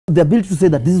the ability to say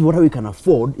that this is what we can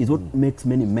afford is what makes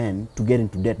many men to get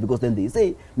into debt, because then they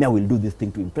say, me, I will do this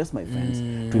thing to impress my friends,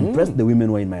 to impress the women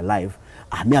who are in my life.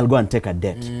 Me, I'll go and take a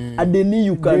debt. And then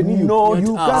you can't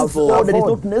afford it. It's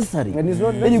not necessary. And it's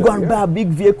not then you go and buy a big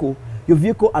vehicle. Your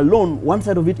vehicle alone, one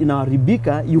side of it in our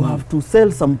Rebecca, you have to sell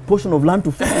some portion of land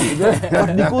to family.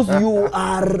 But because you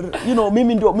are, you know,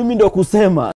 mimi ndo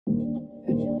kusema.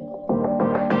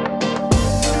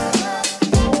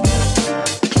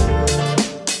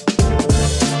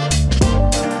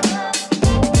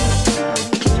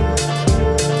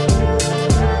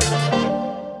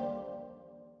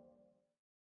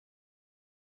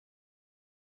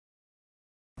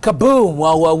 Kaboom!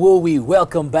 Wawawowi,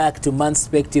 welcome back to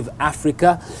Manspeqtive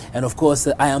Africa. And of course,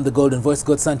 I am the golden voice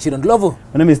godson Chito Ndlovu.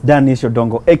 My name is Dannish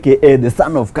Odongo, aka the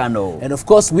son of Kano. And of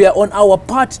course, we are on our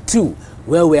part 2,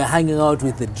 where we are hanging out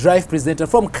with the drive presenter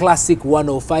from Classic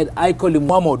 105. I call him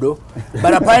Wamodo,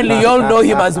 but apparently you all know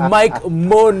him as Mike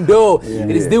Mondo. It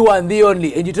is the one, the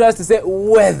only. And you try to say,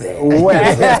 weather.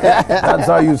 That's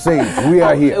how you say it. We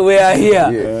are here. We are here.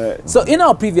 Yeah. So in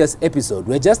our previous episode,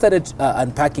 we just started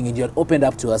unpacking, and you had opened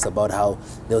up to us about how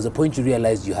there was a point you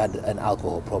realized you had an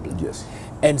alcohol problem. Yes.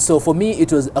 And so for me,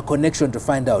 it was a connection to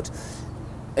find out.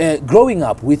 Growing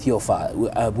up with your father,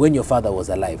 when your father was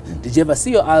alive, did you ever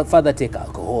see your father take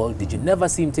alcohol? Did you never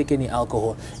see him take any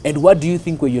alcohol? And what do you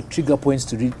think were your trigger points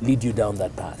to lead you down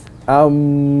that path?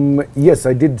 Yes,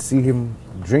 I did see him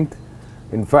drink.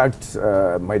 In fact,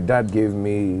 my dad gave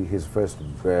me his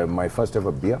my first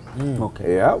ever beer.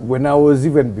 Okay. Yeah, when I was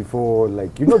even before,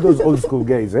 like, you know those old school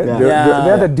guys, eh? Yeah. They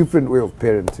had a different way of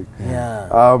parenting.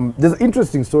 Yeah. There's an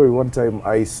interesting story. One time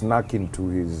I snuck into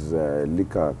his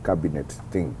liquor cabinet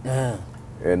thing.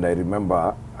 And I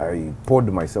remember I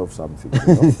poured myself something,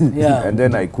 you know? Yeah. And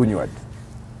then I kunyuad.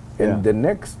 And the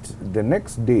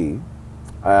next day,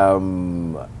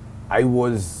 I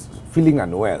was feeling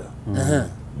unwell.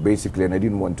 Basically, and I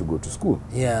didn't want to go to school.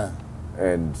 Yeah.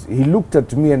 And he looked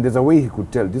at me, and there's a way he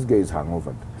could tell this guy is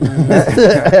hungover.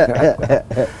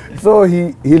 So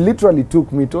he literally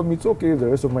took me, told me it's okay. The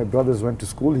rest of my brothers went to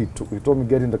school. He told me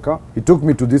get in the car. He took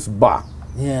me to this bar.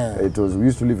 Yeah. We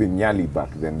used to live in Nyali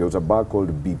back then. There was a bar called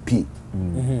BP.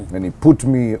 And he put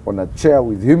me on a chair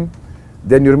with him.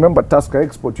 Then you remember Tusker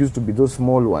Export used to be those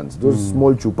small ones, those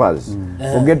small chupas.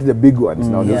 Forget the big ones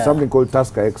now. There's something called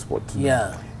Tusker Export.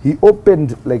 Yeah. He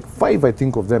opened like 5, I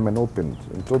think, of them and opened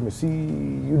and told me, see,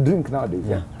 you drink nowadays.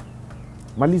 Yeah.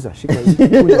 Maliza, shika,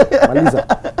 Maliza.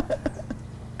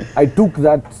 I took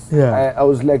that. I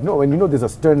was like, no, and you know, there's a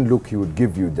stern look he would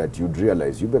give you that you'd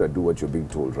realize you better do what you're being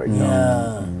told right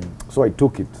now. So I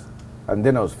took it. And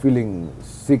then I was feeling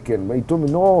sick, and he told me,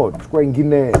 no, chukua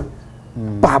ingine.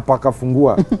 Papa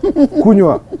kafungua.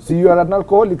 Kunywa. See, you are an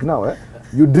alcoholic now, eh?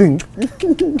 You drink.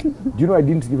 Do you know, I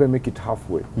didn't even make it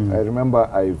halfway. I remember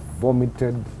I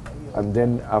vomited, and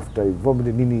then after I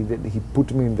vomited, then he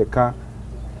put me in the car.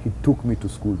 He took me to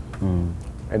school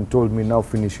and told me, now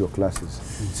finish your classes.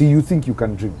 See, you think you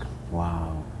can drink.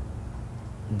 Wow.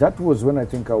 That was when I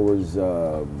think I was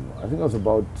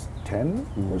about 10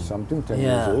 or something, 10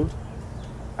 years old.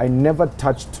 I never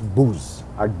touched booze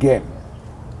again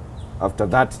after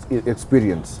that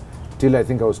experience till I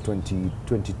think I was 22.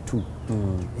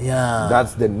 Yeah.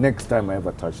 That's the next time I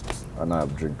ever touched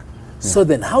another drink. So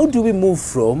then how do we move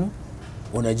from,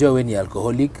 unajua when you're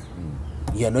alcoholic,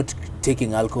 you're not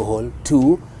taking alcohol,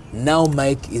 to now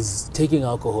Mike is taking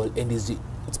alcohol and it's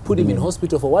put him in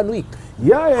hospital for 1 week?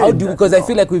 Yeah. How do, because I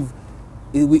feel like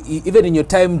even in your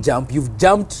time jump, you've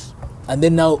jumped and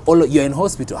then now you're in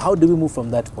hospital. How do we move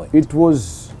from that point?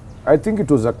 I think it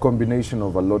was a combination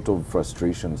of a lot of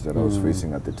frustrations that I was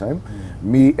facing at the time.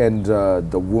 Me and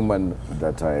the woman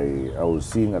that I was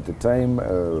seeing at the time,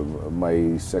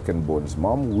 my second born's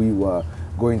mom, we were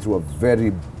going through a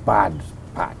very bad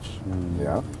patch.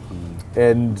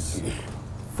 And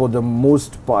for the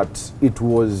most part,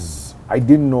 I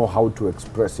didn't know how to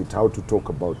express it, how to talk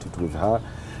about it with her,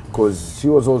 because she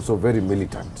was also very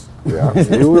militant.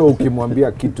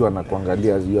 Ukimwambia kitu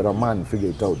anakuangalia, you're a man, figure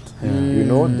it out. You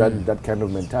know, that kind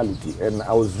of mentality. And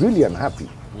I was really unhappy.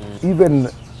 Even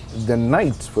the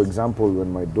night, for example,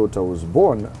 when my daughter was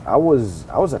born, I was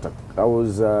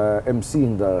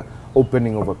emceeing the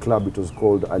opening of a club. It was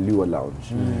called Aliwa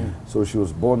Lounge. So she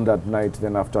was born that night.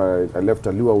 Then after I left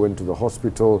Aliwa, I went to the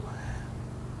hospital.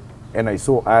 And I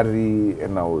saw Ari,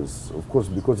 and I was, of course,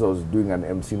 because I was doing an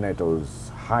MC night, I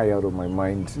was high out of my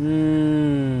mind.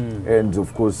 And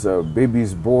of course, baby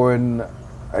is born.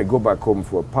 I go back home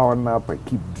for a power nap. I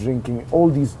keep drinking. All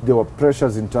these, there were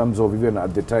pressures in terms of, even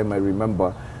at the time, I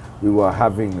remember we were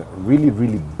having really,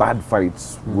 really bad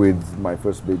fights with my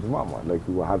first baby mama. Like,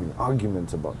 we were having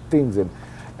arguments about things, and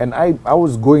I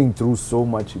was going through so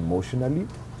much emotionally.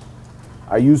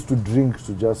 I used to drink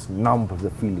to just numb the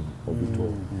feeling of it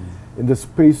all. In the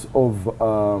space of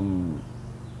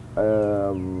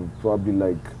probably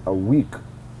like a week,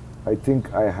 I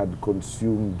think I had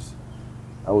consumed,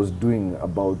 I was doing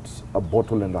about a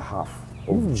bottle and a half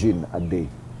of gin a day.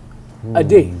 A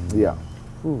day? Yeah.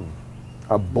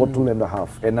 A bottle and a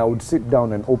half. And I would sit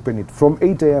down and open it from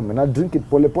 8 a.m. and I'd drink it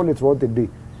pole pole throughout the day.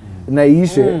 Na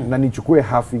iishe, na nichukue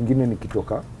half ingine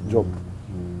nikitoka job.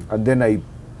 And then I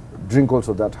drink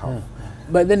also that half.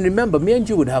 But then remember, me and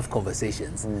you would have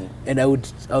conversations, and I would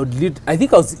lead. I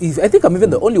think I'm even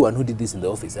the only one who did this in the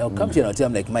office. I'll come to you and I'll tell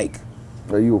him like, Mike,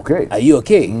 are you okay? Are you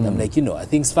okay? I'm like, you know, I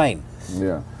think's fine.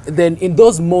 Yeah. Then in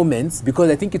those moments, because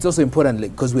I think it's also important,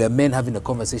 like, because we are men having a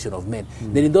conversation of men,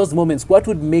 then in those moments, what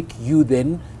would make you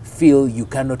then feel you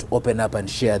cannot open up and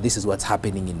share, this is what's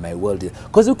happening in my world?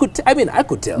 Because you could, I mean, I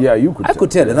could tell. Yeah, you could I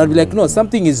could tell, and I'd be like, no,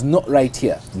 something is not right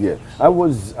here. Yeah. I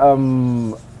was,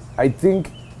 I think,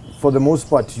 for the most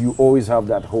part, you always have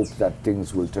that hope that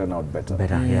things will turn out better.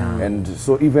 Yeah. And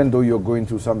so even though you're going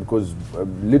through something, because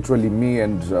literally me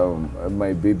and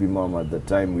my baby mama at the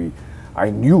time, I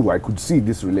knew, I could see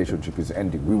this relationship is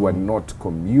ending. We were not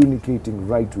communicating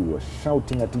right. We were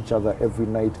shouting at each other every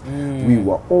night. We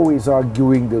were always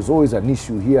arguing. There's always an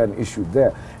issue here, an issue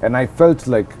there. And I felt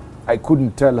like I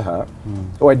couldn't tell her,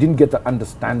 or I didn't get the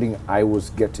understanding I was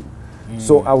getting.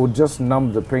 So I would just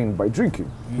numb the pain by drinking.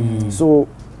 So,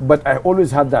 but I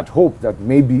always had that hope that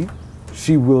maybe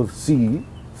she will see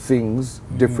things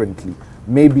differently.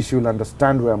 Maybe she'll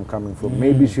understand where I'm coming from.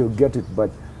 Maybe she'll get it.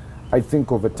 But I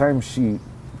think over time she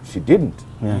didn't.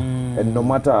 And no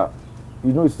matter,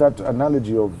 you know, it's that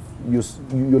analogy of you're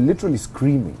literally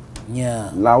screaming.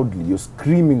 Loudly. You're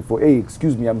screaming for, hey,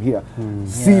 excuse me, I'm here.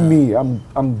 See me,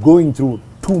 I'm going through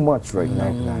too much right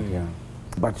now.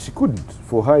 But she couldn't.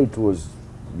 For her it was,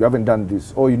 you haven't done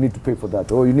this, or you need to pay for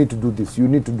that, or you need to do this, you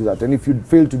need to do that. And if you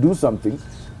fail to do something,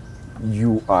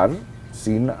 you are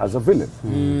seen as a villain.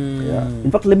 Yeah.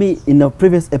 In fact, in a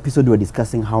previous episode, we were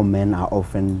discussing how men are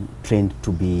often trained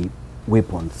to be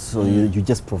weapons. So you're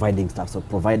just providing stuff, so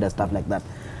provider stuff like that.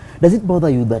 Does it bother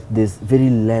you that there's very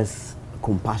less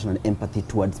compassion and empathy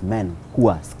towards men who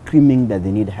are screaming that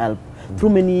they need help through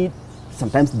many,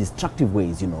 sometimes destructive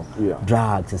ways, you know,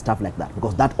 drugs and stuff like that?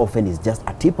 Because that often is just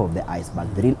a tip of the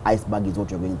iceberg. The real iceberg is what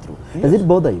you're going through. Does it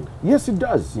bother you? Yes, it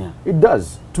does. It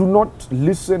does. To not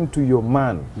listen to your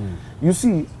man. You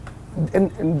see,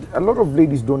 and a lot of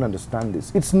ladies don't understand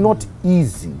this. It's not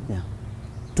easy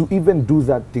to even do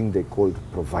that thing they called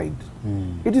provide.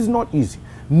 It is not easy.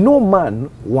 No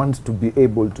man wants to be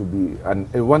able to be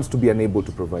wants to be unable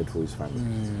to provide for his family.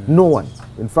 No one.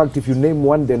 In fact, if you name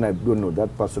one, then I don't know,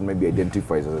 that person maybe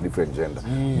identifies as a different gender.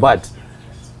 But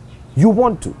you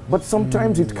want to. But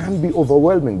sometimes it can be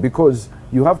overwhelming, because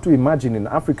you have to imagine in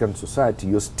African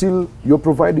society, you're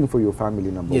providing for your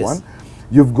family, number one.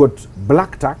 You've got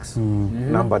black tax,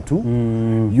 number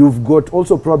two. You've got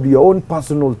also probably your own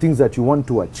personal things that you want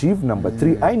to achieve, number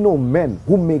three. I know men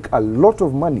who make a lot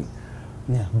of money,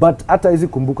 but hata hizi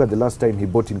kumbuka the last time he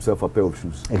bought himself a pair of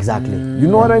shoes. Exactly. You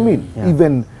know what I mean?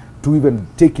 Even to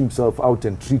take himself out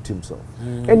and treat himself.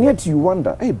 And yet you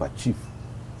wonder, hey, but chief,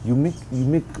 you make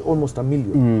almost $1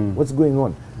 million. What's going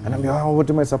on? And I'm like, oh, what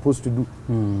am I supposed to do?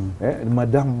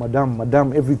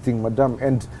 Madam, everything, madam.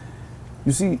 And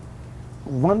you see,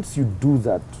 once you do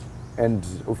that, and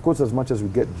of course as much as we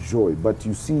get joy, but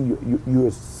you see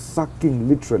you're sucking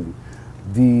literally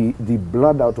the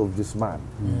blood out of this man.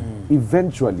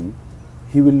 Eventually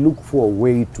he will look for a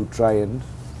way to try and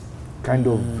kind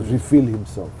of refill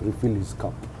himself, refill his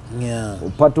cup.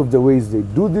 Part of the ways they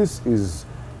do this is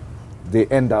they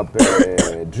end up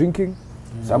drinking.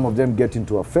 Some of them get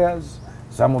into affairs.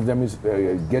 Some of them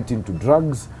get into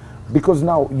drugs, because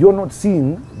now you're not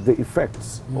seeing the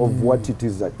effects of what it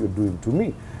is that you're doing to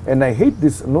me. And I hate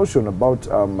this notion about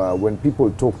when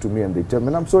people talk to me and they tell me,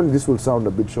 and I'm sorry, this will sound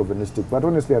a bit chauvinistic, but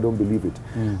honestly I don't believe it,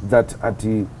 that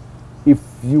if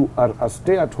you are a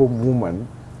stay-at-home woman,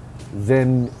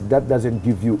 then that doesn't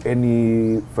give you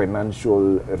any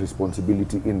financial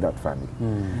responsibility in that family.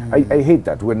 I hate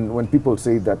that when people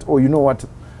say that, oh, you know what,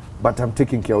 but I'm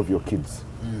taking care of your kids.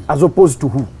 As opposed to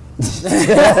who?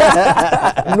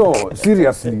 No,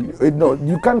 seriously, no,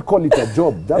 you can't call it a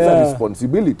job. That's a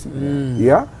responsibility.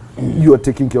 You are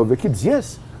taking care of the kids.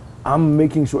 Yes, I'm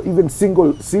making sure. Even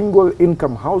single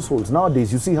income households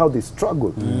nowadays, you see how they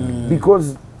struggle,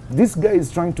 because this guy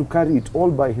is trying to carry it all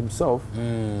by himself.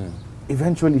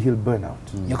 Eventually he'll burn out.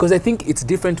 Because I think it's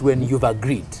different when you've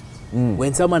agreed.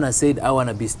 When someone has said, I want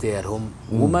to be stay-at-home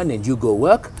woman and you go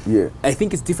work, I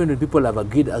think it's different when people have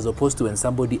agreed as opposed to when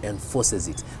somebody enforces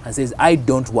it and says, I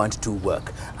don't want to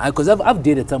work. Because I've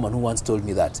dated someone who once told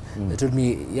me that. They told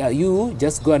me, yeah, you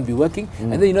just go and be working.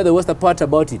 And then you know the worst part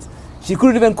about it, she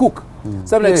couldn't even cook.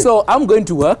 So I'm like, so I'm going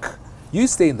to work, you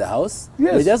stay in the house,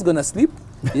 you're just going to sleep,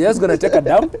 you're just going to take a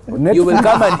dump, you will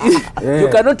come and eat. You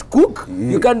cannot cook,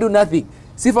 you can't do nothing.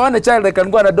 See, if I want a child, I can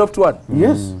go and adopt one.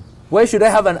 Yes. Why should I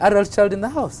have an adult child in the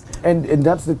house? And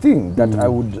that's the thing that I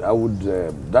would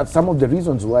that's some of the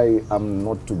reasons why I'm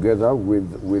not together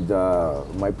with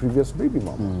my previous baby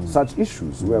mom. Such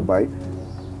issues whereby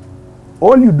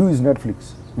all you do is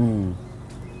Netflix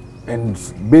and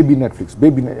baby Netflix,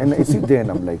 and I sit there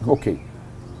and I'm like, okay,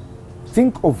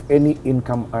 think of any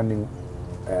income earning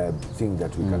thing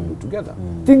that we can do together.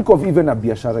 Think of even a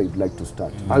biashara you'd like to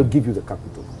start. I'll give you the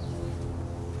capital.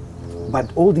 But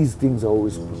all these things are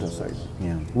always put aside.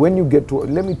 When you get to,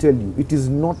 let me tell you, it is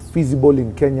not feasible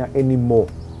in Kenya anymore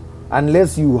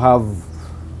unless you have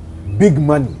big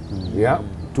money,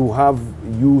 to have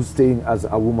you staying as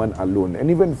a woman alone.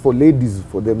 And even for ladies,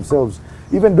 for themselves,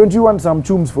 even don't you want some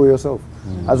chums for yourself?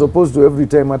 As opposed to every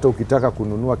time hata ukitaka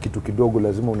kununua kitu kidogo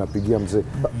lazima unapigia mzee,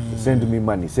 send me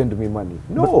money, send me money.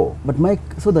 No. But Mike,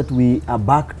 so that we are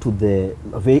back to the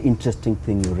very interesting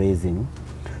thing you're raising.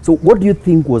 So what do you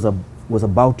think was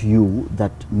about you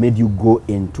that made you go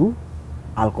into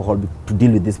alcohol to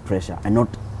deal with this pressure and not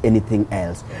anything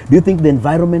else? Do you think the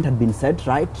environment had been set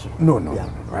right? No.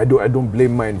 I don't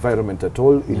blame my environment at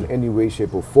all in any way,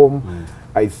 shape or form.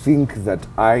 I think that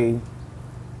I,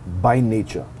 by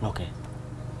nature,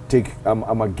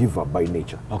 I'm a giver by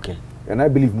nature. And I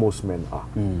believe most men are.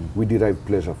 We derive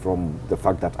pleasure from the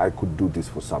fact that I could do this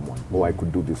for someone or I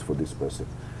could do this for this person.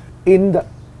 In the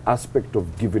aspect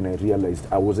of giving, I realized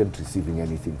I wasn't receiving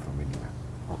anything from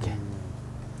anyone.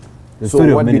 The so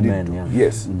story what of many did it men, do?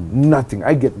 Yes, nothing.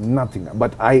 I get nothing,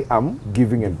 but I am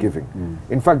giving and giving.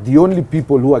 In fact, the only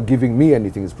people who are giving me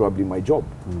anything is probably my job.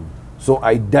 So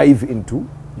I dive into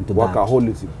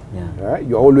workaholism.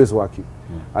 You're always working.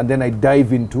 And then I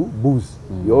dive into booze.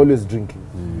 You're always drinking.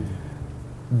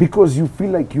 Because you feel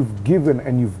like you've given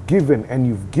and you've given and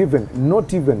you've given,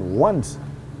 not even once.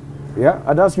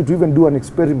 I'd ask you to even do an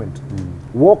experiment.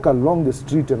 Walk along the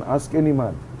street and ask any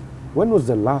man, when was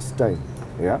the last time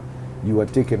you were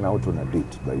taken out on a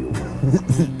date by your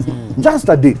woman? Just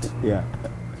a date.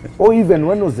 Or even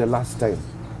when was the last time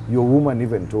your woman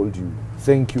even told you,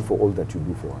 thank you for all that you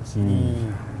do for us,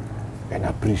 and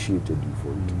appreciated you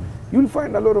for it? You'll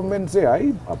find a lot of men say,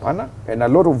 "Aye, apana," and a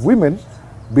lot of women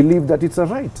believe that it's a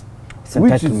right. It's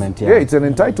entitlement, it's an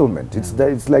entitlement.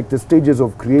 It's like the stages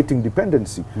of creating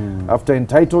dependency. After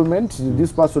entitlement,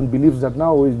 this person believes that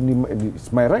now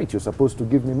it's my right, you're supposed to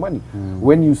give me money.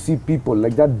 When you see people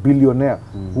like that billionaire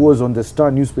who was on the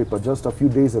Star newspaper just a few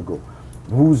days ago,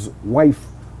 whose wife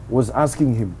was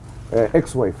asking him,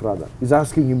 ex-wife rather, is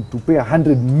asking him to pay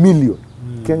 100 million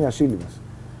Kenya shillings.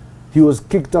 He was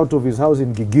kicked out of his house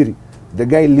in Gigiri. The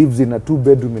guy lives in a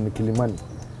 2-bedroom in Kilimani,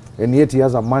 and yet he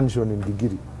has a mansion in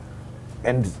Gigiri.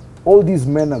 And all these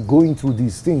men are going through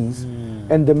these things,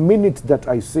 and the minute that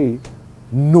I say,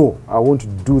 no, I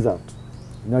won't do that,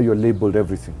 now you're labeled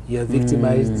everything. You're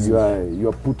victimized.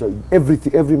 You're put,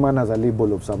 everything, every man has a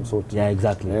label of some sort.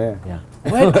 Exactly.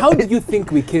 Well, how do you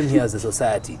think we came here as a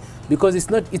society? Because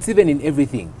it's even in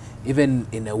everything. Even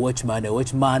in a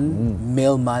watchman,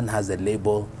 male man has a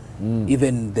label.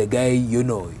 Even the guy,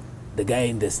 the guy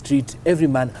in the street, every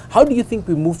man. How do you think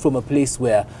we moved from a place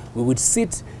where we would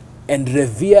sit and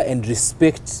revere and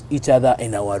respect each other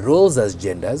in our roles as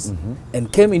genders,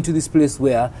 and came into this place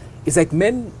where it's like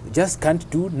men just can't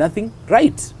do nothing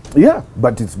right?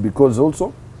 But it's because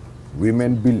also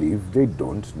women believe they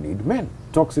don't need men.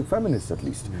 Toxic feminists, at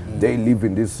least. They live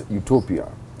in this utopia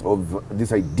of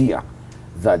this idea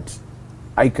that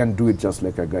I can do it just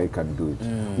like a guy can do it.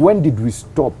 When did we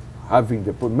stop having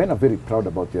men are very proud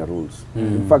about their roles.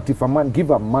 In fact, if a man, give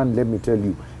a man, let me tell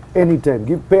you, anytime,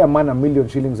 pay a man 1 million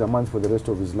shillings a month for the rest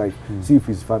of his life, see if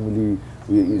his family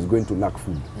is going to lack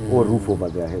food or roof over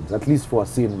their heads, at least for a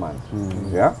sane man.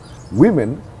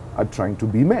 Women are trying to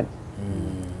be men.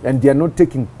 And they are not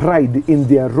taking pride in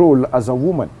their role as a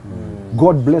woman.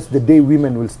 God bless the day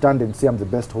women will stand and say, I'm the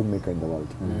best homemaker in the world,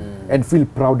 and feel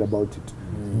proud about it.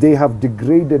 They have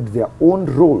degraded their own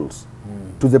roles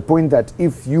to the point that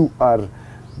if you are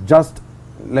just,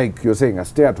 like you're saying, a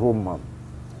stay-at-home mom,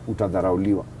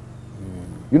 utadharauliwa.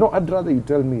 You know, I'd rather you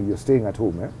tell me you're staying at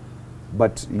home,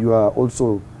 but you are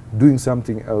also doing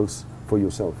something else for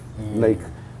yourself. Like,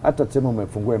 hata tsema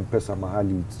umefungua M-Pesa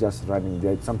mahali, it's just running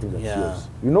there, it's something that's yours.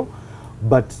 You know?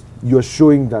 but you're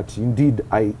showing that indeed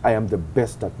I am the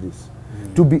best at this.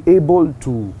 To be able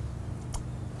to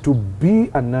be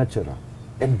a nurturer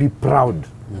and be proud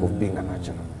of being a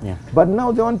nurturer. Yeah. But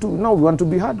now we want to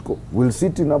be hardcore. We'll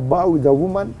sit in a bar with a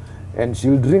woman and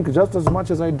she'll drink just as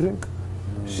much as I drink.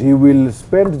 She will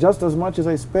spend just as much as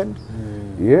I spend.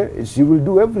 Yeah, she will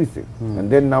do everything.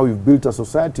 And then now you've built a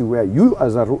society where you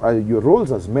as your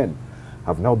roles as men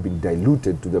have now been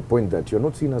diluted to the point that you're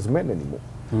not seen as men anymore.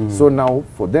 So now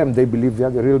for them, they believe they are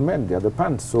the real men, they are the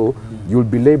pants. So you'll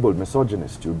be labeled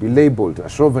misogynist, you'll be labeled a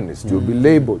chauvinist, you'll be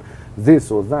labeled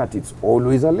this or that. It's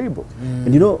always a label.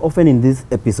 And you know, often in this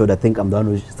episode, I think I'm the one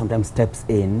who sometimes steps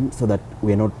in so that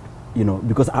we're not, you know,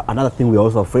 because another thing we're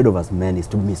also afraid of as men is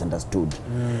to be misunderstood.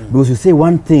 Because you say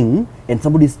one thing and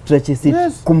somebody stretches it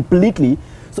completely.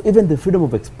 So even the freedom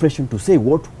of expression to say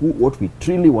what we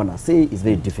truly want to say is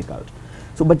very difficult.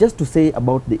 So, but just to say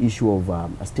about the issue of a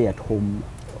stay-at-home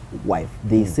wife,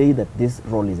 they say that this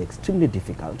role is extremely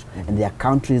difficult, and there are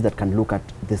countries that can look at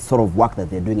the sort of work that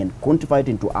they're doing and quantify it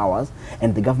into hours,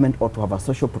 and the government ought to have a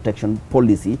social protection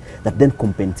policy that then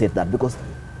compensate that, because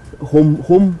being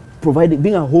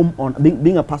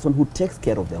a person who takes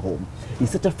care of the home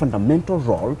is such a fundamental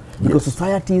role, because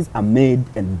societies are made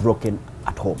and broken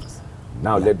at homes.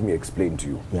 Now let me explain to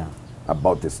you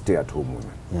about the stay-at-home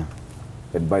women. Yeah.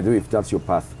 And by the way, if that's your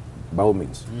path, by all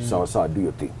means, sawa, do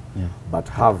your thing. But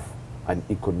have an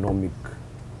economic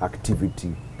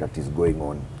activity that is going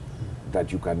on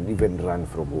that you can even run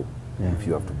from home if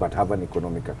you have to, but have an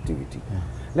economic activity.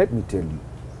 Let me tell you,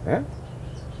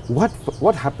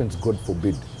 what happens, God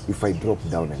forbid, if I drop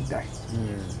down and die?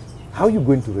 How are you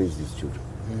going to raise these children?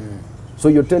 So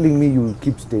you're telling me you'll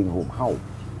keep staying home. How?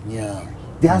 Yeah.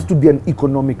 There has to be an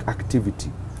economic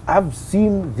activity. I've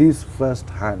seen this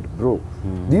firsthand, bro.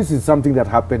 This is something that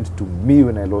happened to me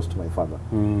when I lost my father.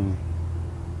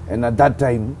 And at that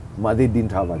time, Mother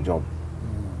didn't have a job.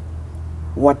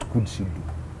 What could she do?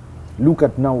 Look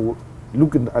at now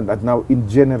in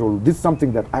general, this is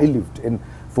something that I lived. And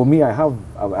for me, I have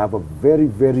a very,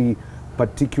 very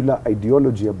particular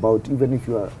ideology about, even if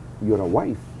you're a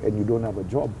wife and you don't have a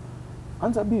job,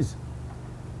 answer biz.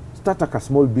 Start a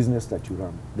small business that you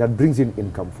run that brings in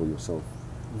income for yourself,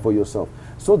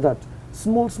 so that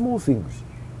small things,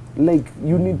 like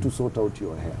you need to sort out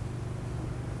your hair.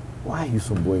 Why are you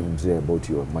so boring about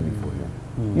your money for hair?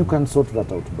 You can sort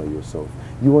that out by yourself.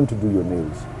 You want to do your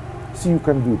nails, see, you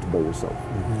can do it by yourself.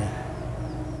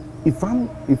 If I'm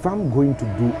going to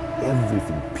do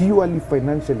everything, purely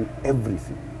financially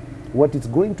everything, what it's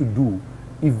going to do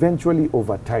eventually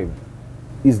over time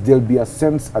is there'll be a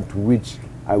sense at which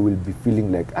I will be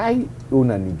feeling like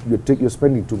you're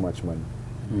spending too much money.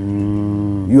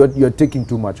 You're taking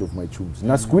too much of my chums.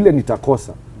 Na siku ile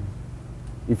nitakosa.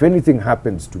 If anything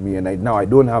happens to me and now I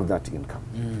don't have that income,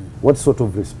 what sort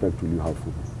of respect will you have for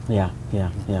me? Yeah.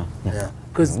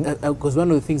 Because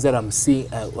one of the things that I'm seeing,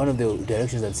 one of the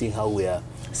directions I'm seeing how we are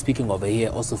speaking over here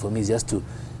also for me is just to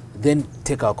then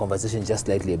take our conversation just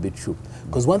slightly a bit true.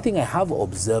 Because one thing I have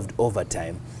observed over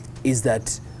time is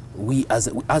that we as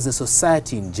a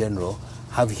society in general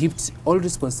have heaped all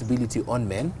responsibility on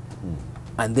men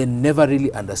and then never really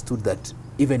understood that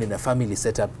even in a family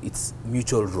setup, it's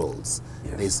mutual roles.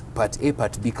 There's part A,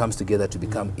 part B comes together to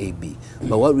become AB.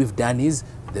 But what we've done is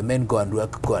the men go and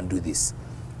work, go and do this.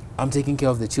 I'm taking care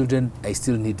of the children, I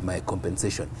still need my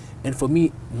compensation. And for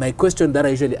me, my question that I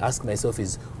usually ask myself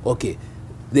is, okay,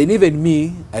 then even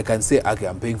me, I can say, okay,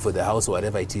 I'm paying for the house or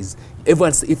whatever it is.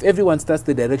 If everyone starts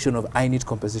the direction of, I need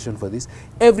compensation for this,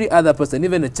 every other person,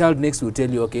 even a child next will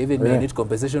tell you, okay, even me, I need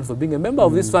compensation for being a member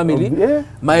of this family.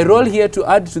 My role here to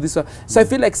add to this. So I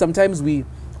feel like sometimes we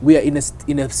are in a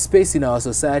space in our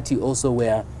society also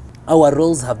where our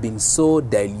roles have been so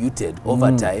diluted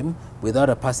over time without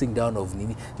a passing down of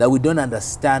meaning that we don't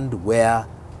understand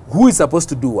who is supposed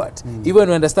to do what. Even when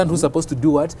we understand who's supposed to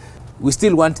do what, we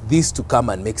still want this to come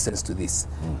and make sense to this.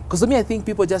 Because to me, I think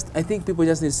people just need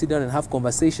to sit down and have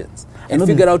conversations and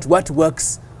figure out what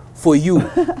works for you.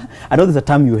 I know there's a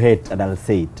term you hate, and I'll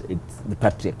say it. It's the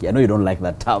patriarchy. I know you don't like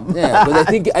that term. Yeah, but I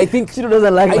think Chito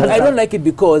doesn't like that I term. don't like it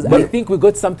because I think we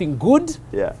got something good.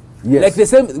 Yeah. Yes. Like the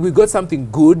same, we got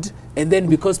something good, and then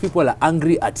because people are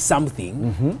angry at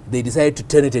something, they decide to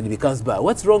turn it and it becomes bad.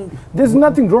 What's wrong? There's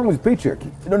nothing wrong with patriarchy.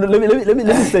 No, let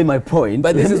me say my point.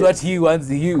 But this is what he wants.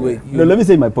 No, let me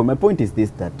say my point. My point is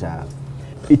this, that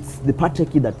it's the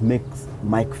patriarchy that makes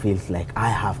Mike feels like I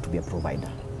have to be a provider.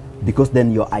 because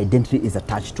then your identity is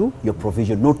attached to your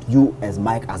provision, not you as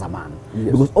Mike as a man.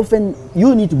 Yes. Because often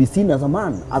you need to be seen as a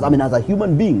man, as a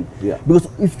human being. Yeah. Because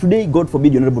if today, God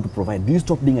forbid, you're not able to provide, do you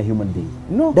stop being a human being?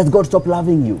 No. Does God stop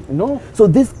loving you? No. So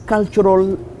this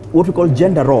cultural, what we call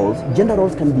gender roles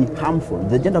can be harmful.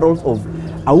 The gender roles of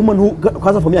a woman who,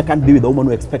 because for me, I can't be with a woman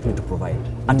who expects me to provide.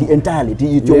 Entirely,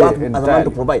 it's your work as a man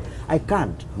to provide. I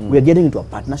can't. We are getting into a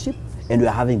partnership, and we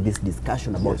are having this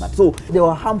discussion about that. So there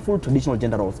were harmful traditional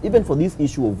gender roles, even for this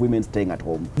issue of women staying at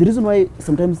home. The reason why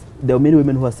sometimes there are many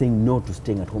women who are saying no to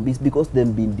staying at home is because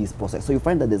they've been dispossessed. So you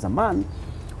find that there's a man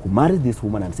who marries this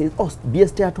woman and says, oh, be a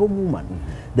stay-at-home woman.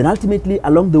 Then ultimately,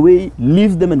 along the way,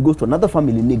 leaves them and goes to another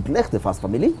family, neglects the first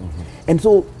family. And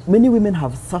so many women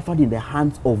have suffered in the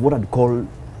hands of what I'd call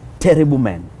terrible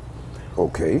men.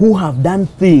 Okay. Who have done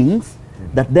things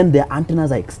that then their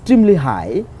antennas are extremely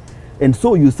high. And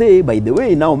so you say, by the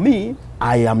way, now me,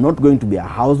 I am not going to be a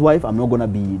housewife, I'm not going to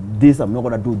be this, I'm not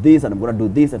going to do this, and I'm going to do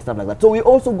this and stuff like that. So we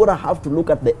also got to have to look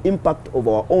at the impact of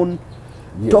our own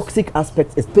toxic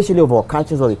aspects, especially of our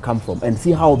cultures where we come from, and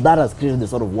see how that has created the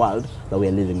sort of world that we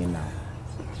are living in now.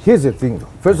 Here's the thing.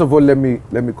 First of all, let me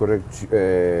correct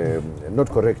you, not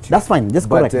correct you. That's fine, just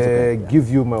correct. But give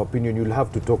you my opinion. You'll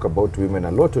have to talk about women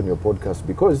a lot on your podcast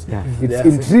because it's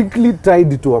intricately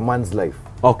tied to a man's life.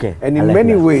 Okay. And in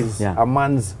many ways, a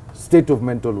man's state of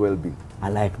mental well-being. I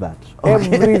like that.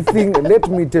 Everything, let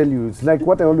me tell you, it's like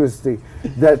what I always say,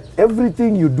 that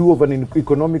everything you do of an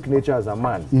economic nature as a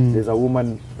man, there's a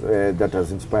woman that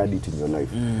has inspired it in your life.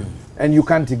 And you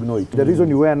can't ignore it. The reason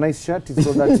you wear a nice shirt is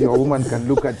so that your woman can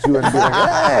look at you and be like,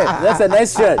 hey, that's a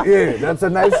nice shirt. Yeah, that's a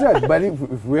nice shirt. But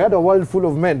if we had a world full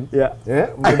of men, we'd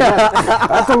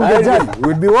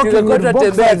be walking with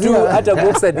boxers.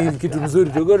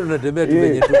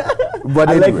 But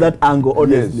I like that angle,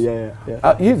 honestly.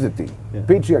 Here's the thing.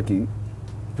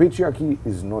 Patriarchy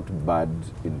is not bad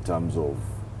in terms of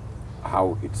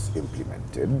how it's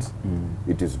implemented.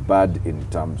 It is bad in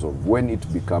terms of when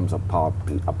it becomes a power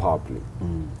play.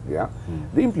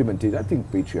 The implementation, I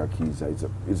think patriarchy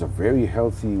is a very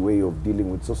healthy way of dealing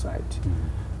with society.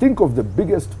 Think of the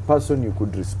biggest person you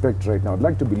could respect right now. I'd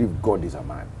like to believe God is a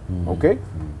man, okay?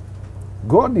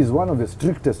 God is one of the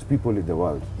strictest people in the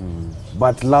world,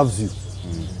 but loves you.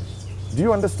 Do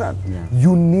you understand?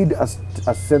 You need a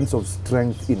sense of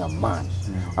strength in a man.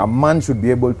 A man should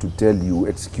be able to tell you,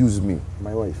 excuse me,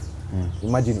 my wife.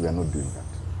 Imagine we are not doing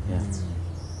that.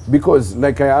 Because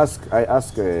like I asked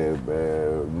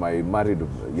my married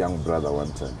young brother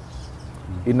one time,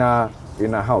 in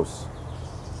a house,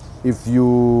 if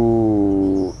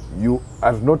you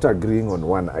are not agreeing on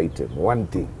one item, one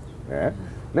thing,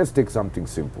 let's take something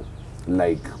simple,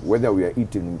 like whether we are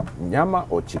eating nyama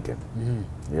or chicken,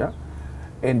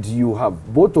 and you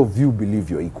have, both of you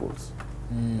believe you're equals.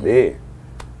 Hey,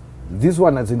 this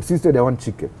one has insisted I want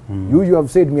chicken. You have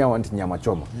said me I want nyama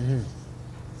choma.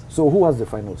 So who has the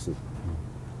final say?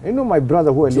 You know my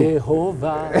brother who I know.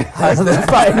 Jehovah has the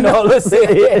final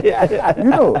say. You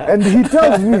know, and he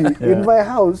tells me, in my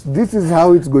house, this is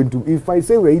how it's going to. If I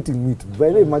say we're eating meat,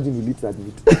 but imagine we'll eat that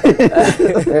meat.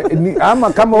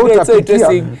 It's so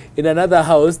interesting. In another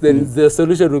house, then the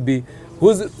solution would be,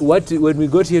 when we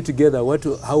got here together,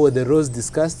 how were the roles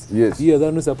discussed? Yes. You're the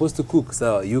one who's supposed to cook,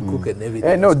 so you cook and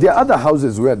everything. No, there are other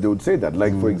houses where they would say that.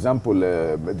 Like, for example,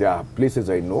 there are places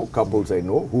I know, couples I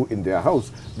know, who in their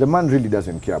house, the man really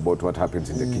doesn't care about what happens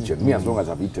in the kitchen. Me, as long as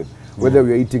I've eaten. Whether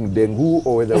we are eating dengu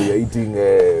or whether we are eating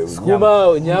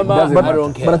skuma, nyama, I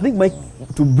don't care. But I think, Mike,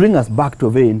 to bring us back to a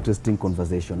very interesting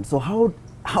conversation. So how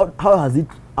does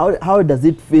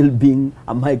it feel being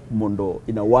a Mike Mondo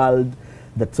in a world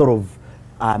that sort of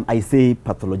I say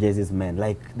pathologizes men,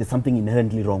 like there's something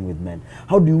inherently wrong with men?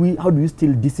 How do you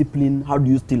still discipline? How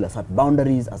do you still assert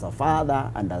boundaries as a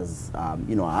father and as a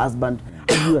husband?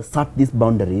 How do you assert these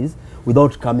boundaries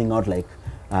without coming out like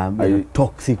a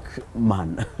toxic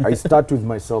man? I start with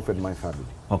myself and my family.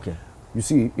 Okay. You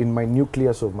see, in my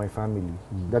nucleus of my family,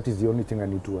 that is the only thing I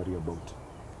need to worry about.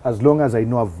 As long as I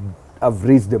know I've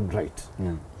raised them right,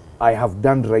 I have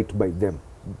done right by them.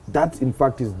 That, in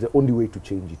fact, is the only way to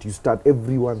change it.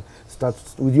 Everyone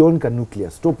starts with your own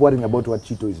nucleus. Stop worrying about what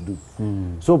Chito is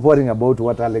doing. Stop worrying about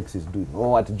what Alex is doing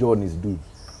or what John is doing.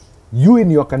 You in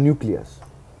your nucleus,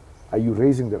 are you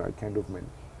raising the right kind of men?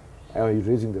 Are you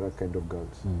raising the right kind of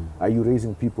girls? Are you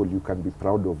raising people you can be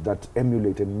proud of that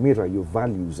emulate and mirror your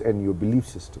values and your belief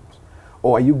systems?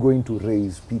 Or are you going to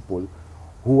raise people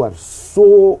who are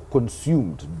so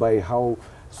consumed by how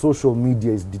social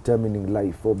media is determining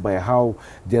life or by how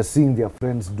they're seeing their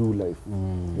friends do life?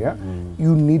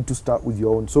 You need to start with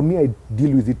your own. So me, I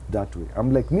deal with it that way.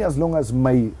 I'm like, me, as long as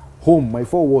my home, my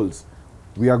four walls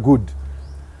We are good.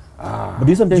 But do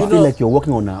you sometimes feel like you're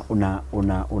walking on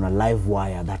a live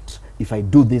wire that if I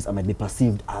do this, I might be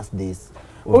perceived as this?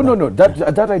 Oh, no,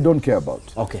 that I don't care about.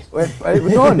 Okay.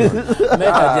 No. Me,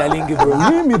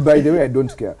 by the way, I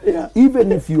don't care. Yeah.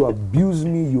 Even if you abuse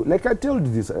me, like I told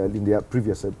you this in the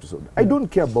previous episode, I don't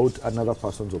care about another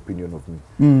person's opinion of me.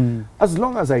 As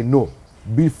long as I know,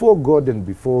 before God and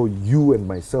before you and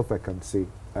myself, I can say,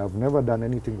 I have never done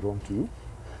anything wrong to you.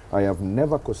 I have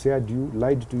never coerced you,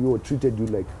 lied to you, or treated you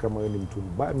like Cameroon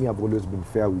Mtumba. But me, I've always been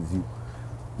fair with you.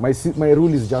 My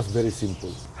rule is just very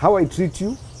simple. How I treat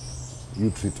you,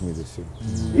 you treat me the same.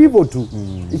 Hivyo tu.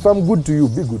 If I'm good to you,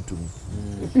 be good to me.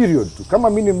 Period tu. Kama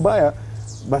mimi mbaya,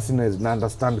 basi na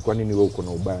understand kwa nini wewe uko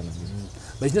na ubaya na mimi.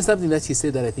 But you know something that she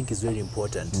said that I think is very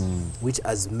important, which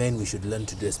as men we should learn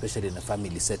to do, especially in a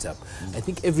family setup. I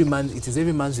think it is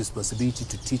every man's responsibility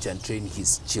to teach and train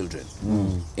his children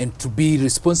and to be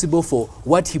responsible for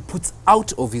what he puts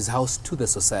out of his house to the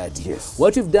society. Yes.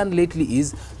 What we've done lately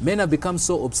is men have become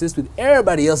so obsessed with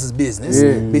everybody else's business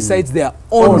besides their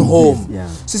own home. Yeah.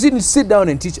 So you sit down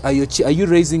and teach, are you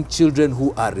raising children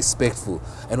who are respectful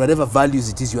and whatever values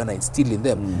it is you want to instill in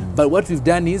them. But what we've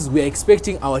done is we're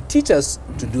expecting our teachers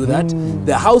to do that,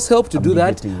 the house help to do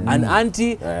that, an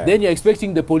auntie, then you're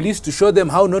expecting the police to show them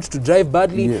how not to drive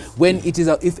badly when it is,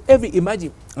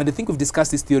 imagine, and I think we've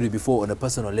discussed this theory before on a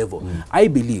personal level. I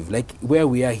believe, like where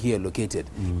we are here located,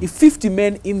 if 50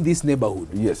 men in this neighborhood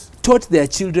taught their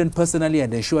children personally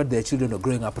and ensured their children are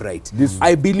growing up right,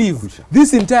 I believe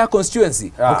this entire constituency,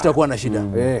 in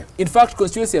fact,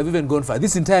 constituency have even gone far,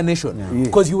 this entire nation,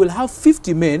 because you will have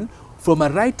 50 men from a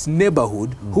right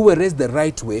neighborhood who were raised the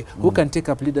right way, who can take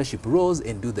up leadership roles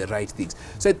and do the right things.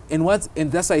 So,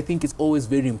 and that's why I think it's always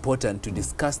very important to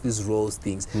discuss these roles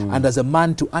things, and as a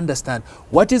man to understand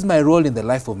what is my role in the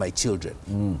life of my children.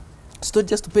 It's not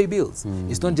just to pay bills.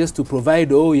 It's not just to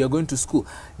provide, oh, you're going to school.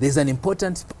 There's an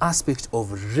important aspect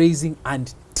of raising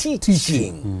and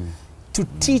teaching. To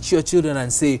teach your children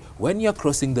and say, when you're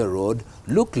crossing the road,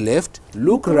 look left,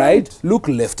 look right, look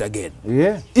left again.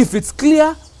 If it's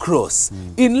clear, cross.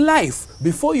 In life,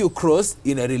 before you cross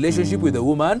in a relationship with a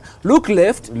woman, look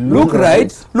left, look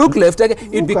right, look left again.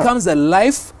 It becomes a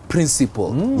life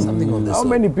principle. Something of the sort. How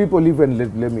many people even,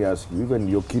 let me ask you, even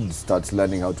your kid starts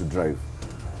learning how to drive,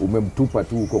 umemtupa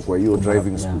tu uko kwa hiyo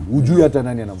driving school, ujui hata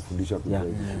nani anamfundisha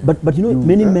kudrive. But you know,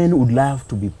 many men would love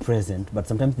to be present, but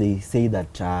sometimes they say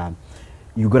that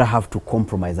you gotta have to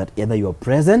compromise, that either you're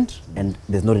present and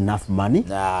there's not enough money,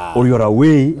 or you're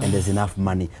away and there's enough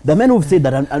money. The men who've said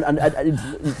that, and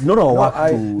it's not our work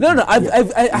I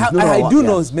do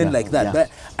know men like that,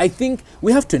 but I think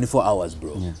we have 24 hours,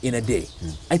 bro, in a day.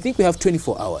 I think we have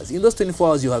 24 hours. In those 24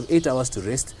 hours, you have 8 hours to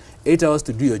rest, 8 hours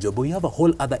to do your job, but you have a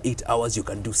whole other 8 hours you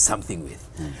can do something with.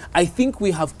 I think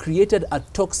we have created a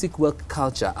toxic work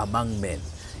culture among men.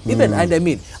 Even, and I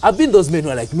mean, I've been those men who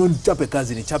are like, no, chape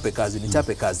kazi, ni chape kazi, ni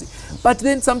chape kazi. But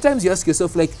then sometimes you ask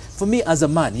yourself, like, for me as a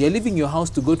man, you're leaving your house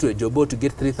to go to a job to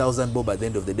get 3,000 bob at the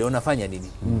end of the day. Unafanya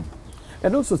nini?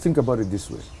 And also think about it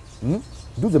this way.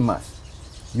 Do the math.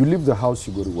 You leave the house,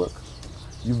 you go to work.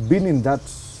 You've been in that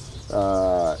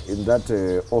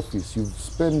office.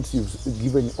 You've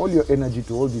given all your energy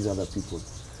to all these other people.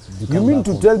 You mean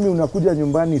to tell me unakuja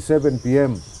nyumbani 7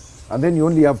 p.m. and then you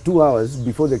only have 2 hours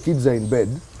before the kids are in bed?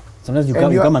 Sometimes you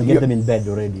come and get them in bed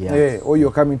already. Or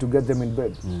you're coming to get them in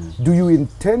bed. Do you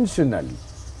intentionally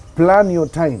plan your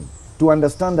time to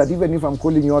understand that even if I'm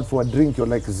calling you out for a drink, you're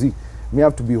like, Z, me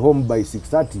have to be home by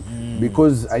 6:30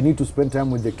 because I need to spend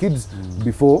time with the kids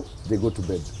before they go to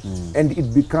bed. And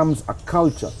it becomes a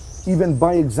culture. Even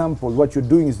by example, what you're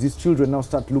doing is these children now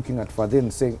start looking at Fade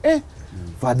and saying,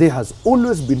 Fade has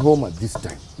always been home at this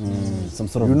time. Some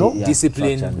sort of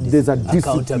discipline, there's a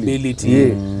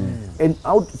accountability. And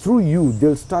out through you,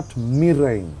 they'll start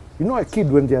mirroring. You know, a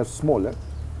kid when they are smaller,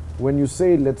 when you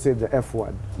say, let's say the F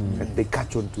word, and they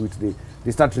catch on to it,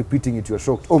 they start repeating it, you're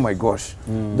shocked. Oh my gosh.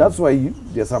 That's why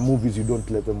there's some movies you don't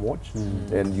let them watch,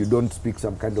 and you don't speak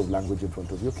some kind of language in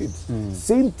front of your kids.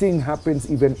 Same thing happens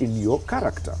even in your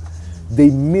character. They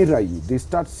mirror you. They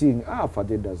start seeing,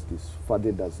 Fade does this,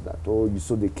 Fade does that.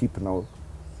 So they keep now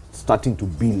starting to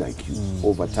be like you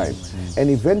over time. And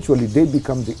eventually they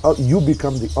become you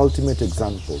become the ultimate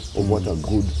example of what a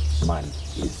good man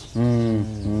is.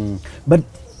 But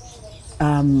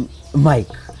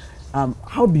Mike,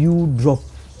 how do you drop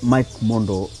Mike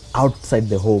Mondo outside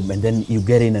the home and then you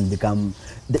get in and become,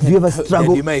 do you ever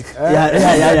struggle? Daddy Mike.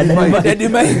 Daddy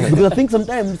Mike. Because I think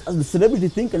sometimes the celebrity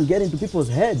thing can get into people's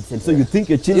heads, and so you think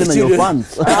you're chilling on your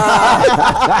fans.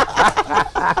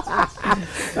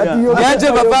 Niache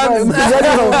mafans.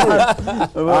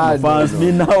 Fans,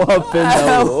 me now happen.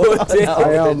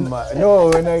 I am no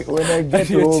when I get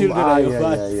Your home. children are your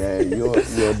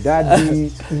fans. Your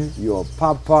daddy, your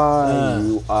papa.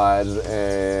 You are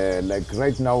like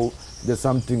right now. There's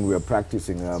something we are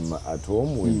practicing at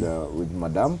home with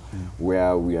Madame,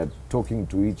 where we are talking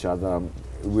to each other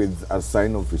with a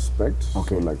sign of respect.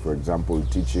 Okay. So, like for example,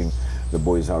 teaching the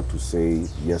boys how to say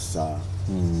yes sir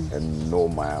and no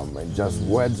ma'am, and just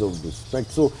words of respect.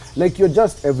 So, like you're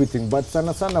just everything. But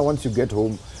sana once you get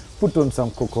home, put on some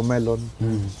Cocomelon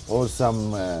or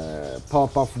some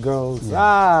Powerpuff Girls.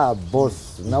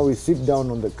 Boss. Now we sit down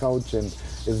on the couch and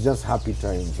it's just happy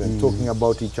times and talking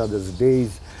about each other's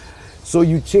days. So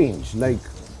you change. Like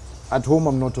at home,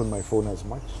 I'm not on my phone as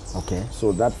much. Okay.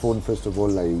 So that phone, first of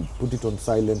all, I put it on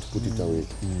silent, put it away.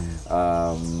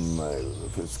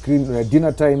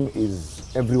 Dinner time is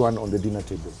everyone on the dinner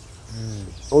table.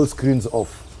 All screens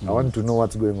off. I want to know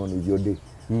what's going on with your day.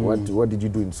 What did you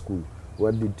do in school?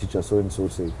 What did teacher so-and-so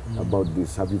say about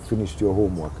this? Have you finished your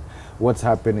homework? What's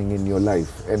happening in your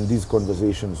life? And these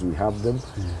conversations, we have them.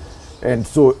 And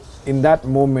so in that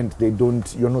moment,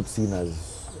 you're not seen as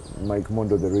Mike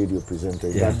Mondo, the radio presenter.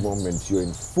 In that moment, you're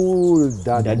in full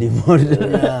daddy mode.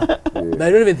 But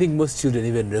I don't even think most children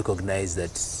even recognize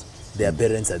that their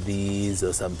parents are these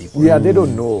or some people. Yeah, they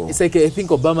don't know. It's like I think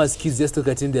Obama's kids just look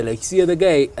at him, they're like, see, the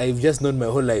guy I've just known my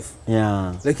whole life.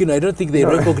 Yeah. Like, I don't think they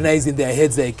recognize in their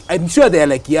heads, like, I'm sure they're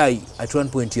like, yeah, at one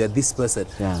point you're this person.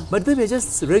 Yeah. But then they're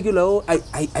just regular.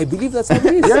 I believe that's how it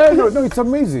is. Yeah, no, it's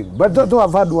amazing. But though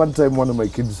I've had one time one of my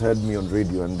kids heard me on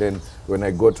radio, and then when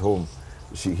I got home,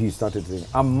 he started saying,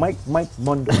 I'm Mike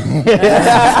Mondo.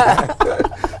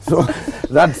 So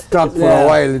that stuck for a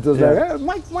while. It was like,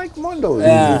 Mike Mondo.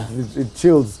 It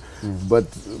chills. But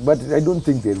I don't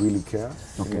think they really care.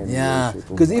 Okay. Yeah,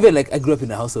 because even like I grew up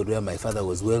in a household where my father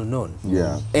was well known.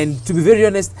 Yeah. And to be very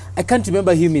honest, I can't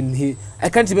remember him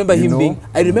being.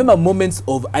 I remember moments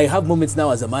of. I have moments now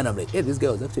as a man. I'm like, hey, this guy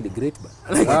was actually great, man.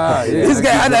 Like, this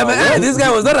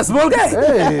guy was not a small guy.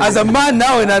 Hey. As a man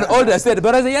now in an older state,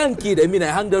 but as a young kid, I mean, I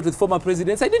hung out with former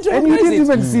presidents. I didn't recognize it. And you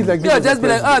didn't even see like. Yeah, just be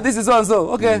like, this is so and so.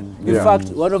 Okay. In fact,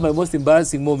 one of my most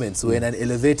embarrassing moments were in an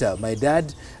elevator. My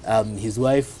dad, his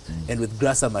wife, and with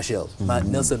Graça Machel,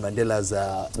 Nelson Mandela's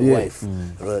wife,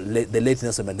 the late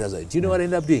Nelson Mandela's wife. Do you know what I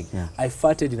ended up doing? Yeah. I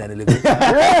farted in an elevator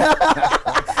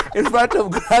in front of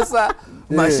Graça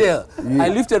Machel. I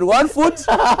lifted one foot, did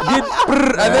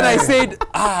prrr, and then I said,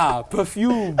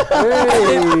 perfume.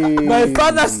 My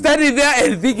father standing there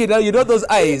and thinking, you know those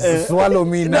eyes. Swallow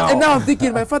me now. And now I'm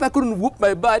thinking, my father couldn't whoop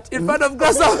my butt in front of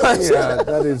Graça Machel. Yeah,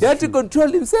 that is he had to control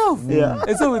himself. Yeah.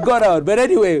 And so we got out. But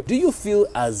anyway, do you feel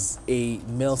as a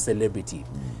male celebrity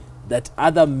that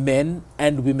other men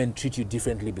and women treat you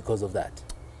differently because of that?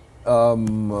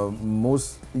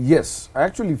 Yes, I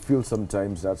actually feel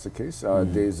sometimes that's the case.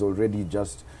 There's already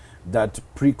just that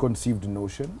preconceived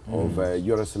notion of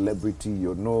you're a celebrity,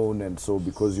 you're known, and so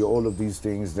because you're all of these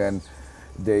things, then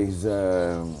there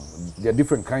are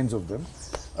different kinds of them.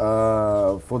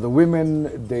 For the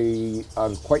women, they are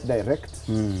quite direct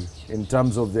in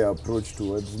terms of their approach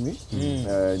towards me,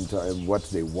 and what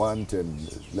they want,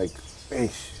 and like,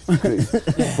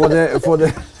 for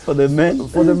the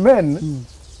men,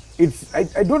 it's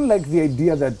I don't like the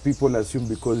idea that people assume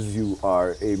because you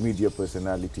are a media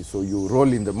personality, so you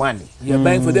roll in the money. You're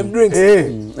buying for them drinks.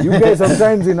 Hey, you guys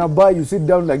sometimes in a bar you sit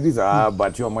down like this.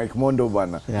 But you're Mike Mondo,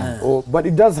 bana. Yeah. But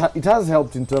it has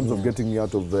helped in terms of getting me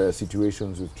out of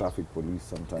situations with traffic police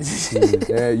sometimes.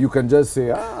 You can just say,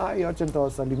 you're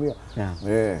Salimia.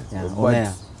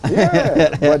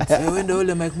 But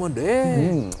Mike Mondo.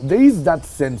 There is that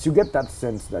sense. You get that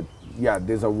sense that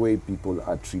there's a way people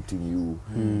are treating you,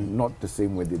 not the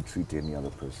same way they treat any other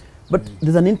person. But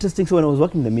there's an interesting, so when I was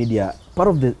working in the media, part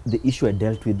of the issue I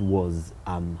dealt with was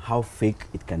how fake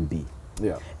it can be.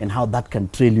 Yeah. And how that can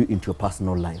trail you into your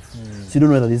personal life. So you don't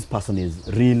know whether this person is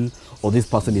real or this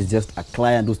person is just a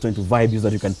client who's trying to vibe you so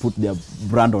that you can put their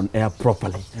brand on air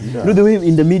properly. You know the way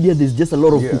in the media there's just a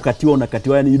lot of ukatiwa and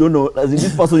nakatiwa, and you don't know, as in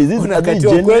this person, is this genuine?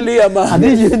 Are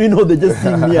they genuine or they just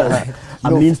see me as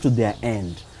a means to their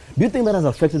end? Do you think that has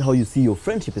affected how you see your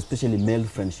friendship, especially male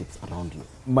friendships around you?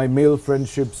 My male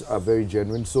friendships are very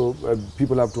genuine. So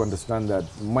people have to understand that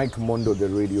Mike Mondo, the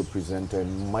radio presenter,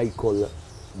 and Michael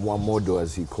Wamodo,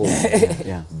 as he calls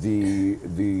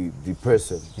the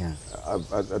person,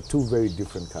 are two very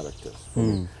different characters.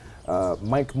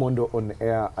 Mike Mondo on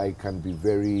air, I can be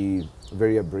very,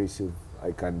 very abrasive.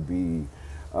 I can be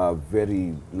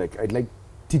very, I like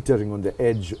teetering on the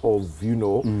edge of,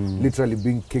 literally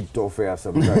being kicked off air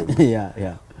sometimes.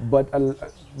 But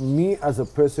me as a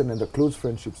person and the close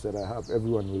friendships that I have,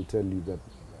 everyone will tell you that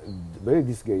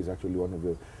this guy is actually one of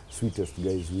the sweetest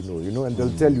guys we know, you know, and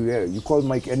they'll tell you, yeah, you call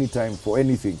Mike anytime for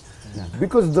anything.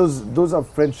 Because those are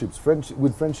friendships.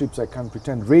 With friendships, I can't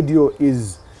pretend. Radio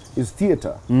is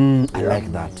theater. I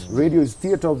like that. Radio is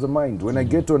theater of the mind. When I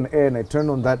get on air and I turn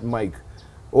on that mic,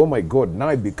 oh my God, now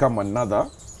I become another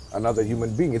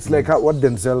human being. It's like what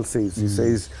Denzel says. He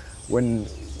says, when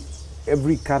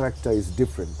every character is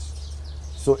different,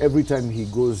 so every time he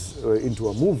goes into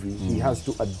a movie, he has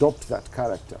to adopt that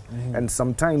character. And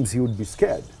sometimes he would be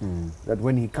scared that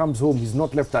when he comes home, he's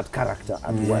not left that character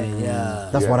at work.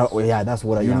 That's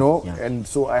what I you know. And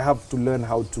so I have to learn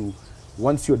how to,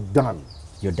 once you're done,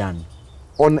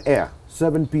 on air,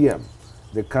 7 p.m.,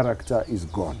 the character is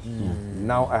gone.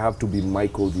 Now I have to be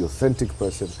Michael, the authentic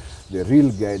person, the real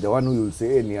guy, the one who will say,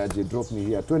 hey, Niaje, drop me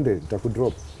here. Twende,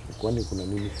 drop.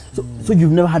 So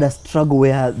you've never had a struggle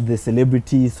where the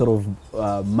celebrity sort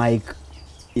of mic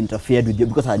interfered with you?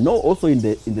 Because I know also in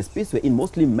the space we're in,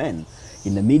 mostly men,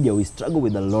 in the media, we struggle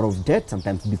with a lot of death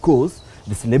sometimes because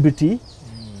the celebrity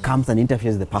comes and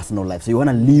interferes with the personal life. So you want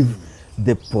to leave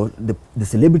the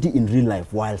celebrity in real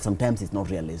life, while sometimes it's not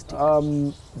realistic.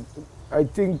 I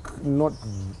think not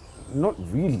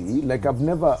really. Like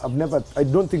I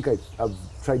don't think I've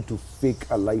tried to fake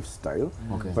a lifestyle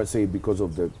per se because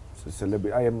of the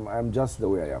celebrity. I'm just the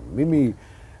way I am.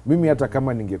 Mimi hata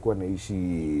kama ningekuwa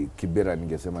naishi Kibera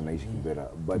ningesema naishi Kibera,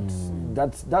 but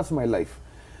that's my life.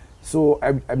 So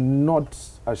I'm not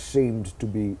ashamed to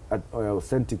be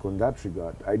authentic on that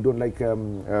regard. I don't like.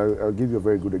 I'll give you a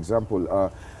very good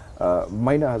example.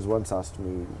 Mina has once asked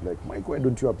me, like, Mike, why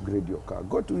don't you upgrade your car?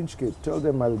 Go to Inchcape, tell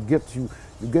them I'll get you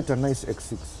get a nice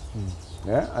X6.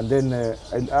 Yeah? And then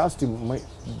I asked him,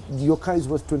 your car is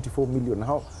worth 24 million.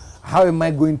 How am I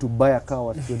going to buy a car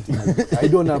worth 20 million? I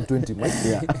don't have 20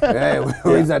 million.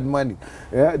 Where is that money?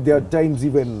 Yeah? There are times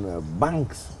even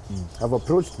banks have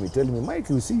approached me, telling me, Mike,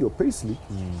 you see your payslip.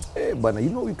 Hey, Bana, you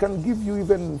know, we can give you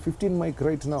even 15 mic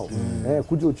right now.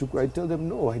 I tell them,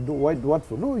 no, I don't. What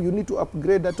for? No, you need to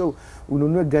upgrade that.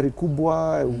 Ununue gari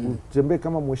kubwa, utembee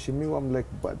kama mheshimiwa. I'm like,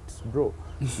 but bro,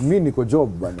 me niko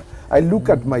job, Bana. I look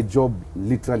at my job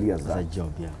literally as a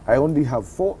job. Yeah. I only have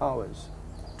 4 hours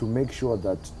to make sure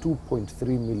that 2.3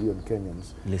 million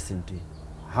Kenyans listen to you,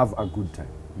 have a good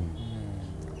time.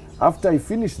 After I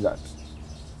finish that,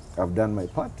 I've done my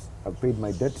part. I've paid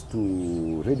my debt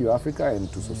to Radio Africa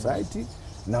and to society.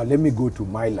 Now let me go to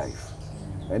my life.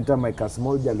 Enter my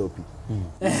small jalopy.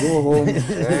 Go home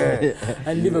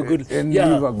and live a good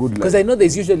live a good life. Because I know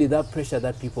there's usually that pressure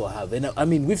that people have, and I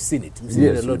mean we've seen it. We've seen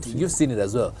it a lot. You've seen it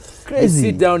as well. Crazy.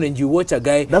 You sit down and you watch a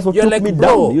guy. That's what you're took like, me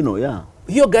bro, down. You know, yeah.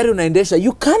 Your gari unaendesha,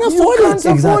 you can't afford it.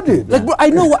 Exactly. Like, bro, I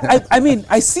know what I mean.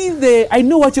 I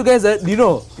know what you guys are. You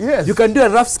know, yes. You can do a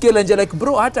rough scale, and you're like,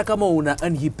 bro, hata kama una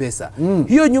earn hii pesa,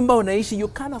 hiyo nyumba unaishi, you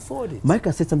can't afford it. Mike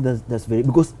has said something that's very,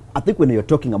 because I think when you're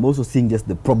talking, I'm also seeing just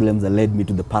the problems that led me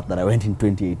to the path that I went in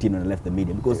 2018 when I left the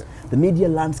media, because the media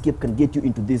landscape can get you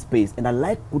into this space, and I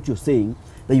like what you're saying,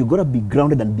 that you gotta be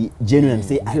grounded and be genuine and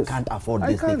say, I can't afford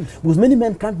this thing. Because many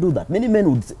men can't do that. Many men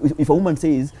would, if a woman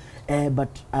says, but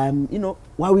you know,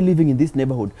 why are we living in this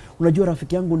neighborhood? Unajua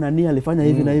rafiki yangu nani alifanya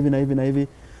hivi na hivi na hivi na hivi.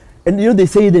 And you know, they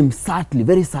say them subtly,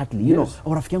 very subtly. You know,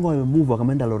 rafiki yangu amemove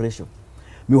akaenda Loresho.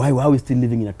 Why are we still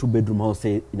living in a 2-bedroom house,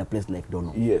 say, in a place like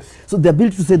Dono? Yes. So the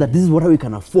ability to say that this is what we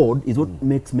can afford is what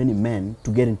makes many men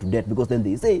to get into debt, because then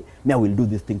they say, me, I will do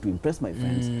this thing to impress my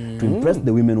friends, to impress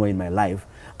the women who are in my life.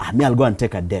 Me, I'll go and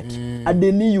take a debt. And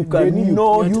then you can't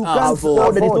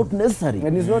afford it. It's not necessary.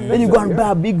 And it's not necessary. Then you go and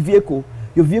buy a big vehicle.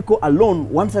 Your vehicle alone,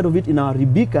 one side of it in our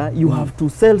Ribika, you have to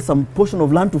sell some portion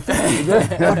of land to family.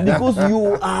 But because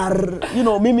you are, you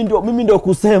know, mimi ndo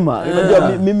kusema.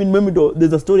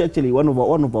 There's a story actually, one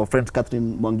of our friends,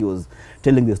 Catherine Mwangi, was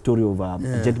telling the story of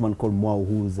a gentleman called Mwao,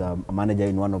 who's a manager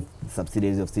in one of the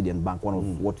subsidiaries of Syrian Bank, one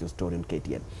of What's Your Story in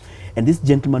KTN. And this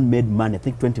gentleman made money, I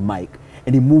think 20 mic,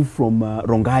 and he moved from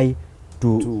Rongai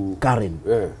to Karen.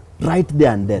 Right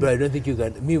there and then. But I don't think you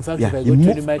can. Me, in fact, if I go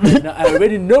to the mic right now, I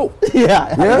already know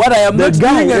what I am the not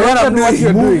guy, doing and what I'm doing.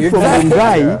 He moved from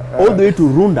Rongai all the way to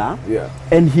Runda,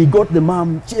 and he got the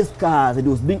mom chased cars, and it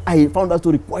was being. I found that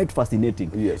story quite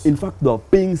fascinating. Yes. In fact, they were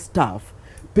paying staff,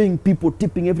 paying people,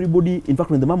 tipping everybody. In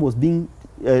fact, when the mom was being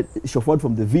chauffeured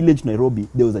from the village Nairobi,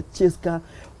 there was a chase car,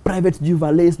 private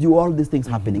valets, all these things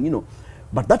happening. You know,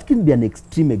 But that can be an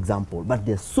extreme example. But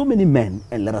there's so many men,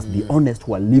 and let us be honest,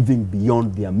 who are living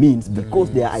beyond their means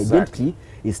because their identity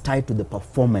is tied to the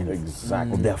performance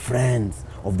of their friends,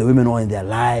 of the women who are in their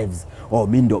lives. Oh,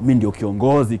 mindo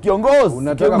kiongozi.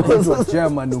 Unataka kuitwa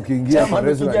chairman ukiingia kwa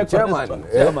restaurant.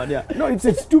 Chairman. Yeah. No,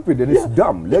 it's stupid and it's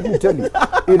dumb. Let me tell you.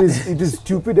 It is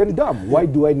stupid and dumb. Why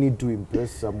do I need to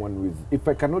impress someone with, if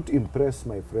I cannot impress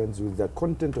my friends with the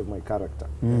content of my character?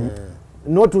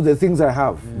 Not with the things I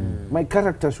have. My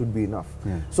character should be enough.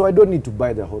 So I don't need to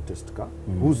buy the hottest car.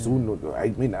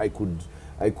 I mean, I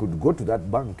could go to that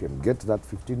bank and get that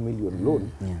 15 million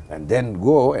loan and then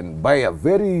go and buy a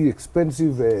very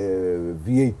expensive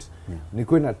V8.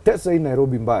 Niko na Tesla in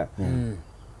Nairobi mbaya.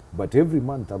 But every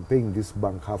month I'm paying this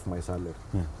bank half my salary.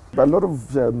 A lot of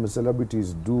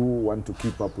celebrities do want to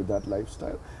keep up with that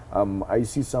lifestyle. I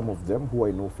see some of them who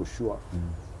I know for sure.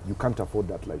 You can't afford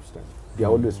that lifestyle. They're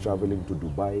always traveling to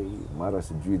Dubai, Mara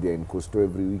Sijui, they're in Costo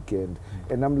every weekend.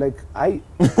 And I'm like, I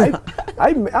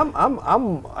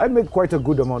make quite a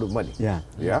good amount of money. Yeah.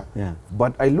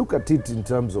 But I look at it in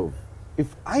terms of,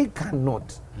 if I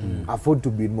cannot afford to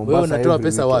be in Mombasa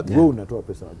every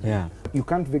weekend, you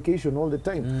can't vacation all the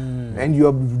time. And you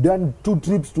have done 2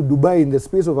 trips to Dubai in the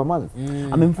space of a month.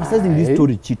 I'm emphasizing this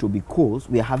story, Chito, because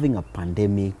we are having a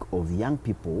pandemic of young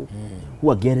people who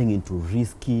are getting into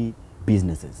risky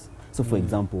businesses. So for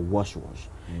example, wash,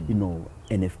 you know,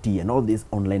 NFT and all these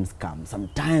online scams,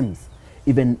 sometimes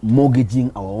even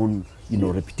mortgaging our own, you know,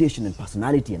 reputation and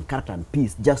personality and character and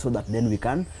peace, just so that then we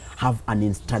can have an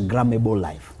Instagrammable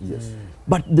life.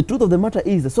 But the truth of the matter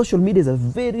is the social media is a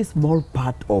very small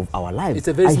part of our lives. It's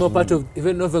a very small part of,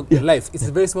 even of life, it's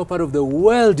a very small part of the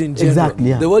world in general.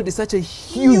 The world is such a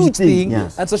huge thing,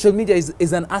 and social media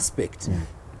is an aspect.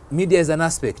 Media is an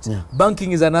aspect,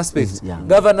 banking is an aspect,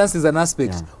 governance is an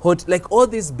aspect, like all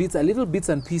these bits are little bits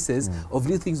and pieces of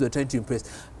little things we're trying to impress.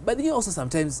 But then also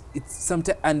sometimes,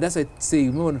 and that's why I say,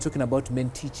 when we're talking about men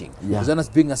teaching, there's one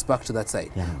bring us back to that side,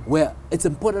 where it's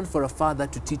important for a father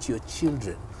to teach your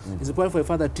children. It's important for a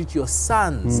father to teach your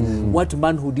sons what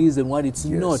manhood is and what it's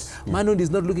not. Manhood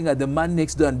is not looking at the man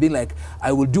next door and being like,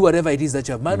 I will do whatever it is that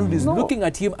you have. Manhood is looking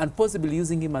at him and possibly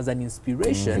using him as an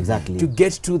inspiration to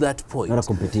get to that point. Not a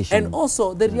competition. And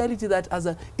also the reality that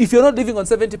if you're not living on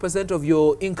 70% of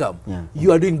your income,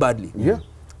 you are doing badly.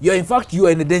 You're in fact, you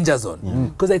are in a danger zone.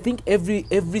 Because I think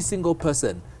every single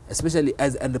person, especially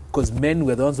because men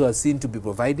were the ones who are seen to be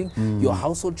providing, your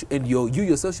household and you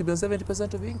yourself should be on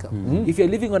 70% of your income. If you're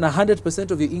living on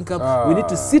 100% of your income, we need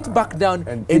to sit back down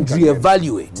and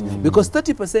reevaluate. Because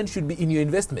 30% should be in your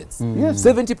investments.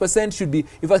 70% should be,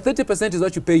 in fact 30% is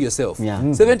what you pay yourself.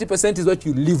 70% is what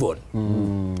you live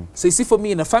on. So you see, for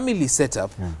me, in a family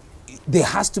setup, there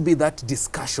has to be that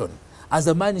discussion. As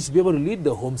a man, you should be able to lead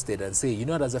the homestead and say, you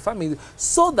know what, as a family,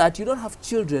 so that you don't have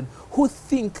children who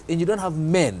think, and you don't have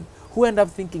men who end up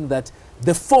thinking that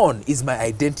the phone is my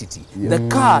identity, the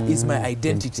car is my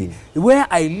identity, where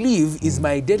I live is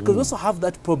my identity. Because we also have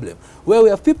that problem where we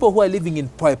have people who are living in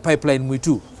Pipeline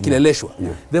Mwitu, Kileleshwa.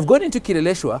 They've gone into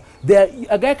Kileleshwa,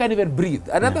 a guy can't even breathe.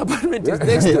 Another apartment is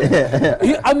next to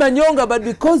him. I'm a nyonga, but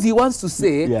because he wants to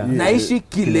say, Naishi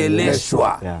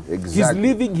Kileleshwa. He's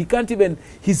living, he can't even,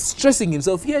 he's stressing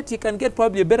himself, yet he can get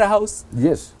probably a better house.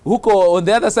 Huko on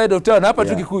the other side of town, hapa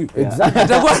tukikuyu.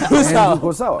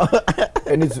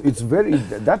 And it's very,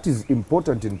 that is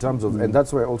important in terms of, and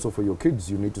that's why also for your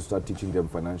kids, you need to start teaching them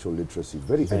financial literacy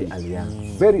very early.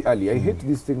 Very early. I hate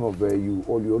this thing of you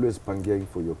always pangiang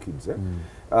for your kids.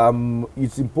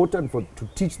 It's important to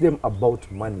teach them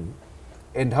about money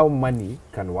and how money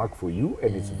can work for you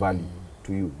and its value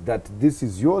to you. That this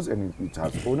is yours and it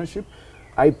has ownership.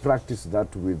 I practice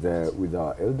that with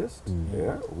our eldest,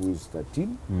 who is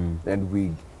 13, and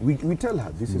we tell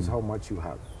her, this is how much you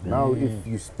have. Now, if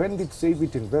you spend it, save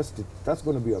it, invest it, that's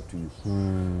going to be up to you.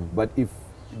 But if,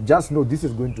 just know this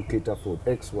is going to cater for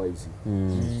X, Y, Z.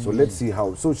 So let's see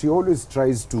how. So she always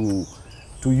tries to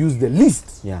use the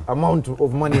least amount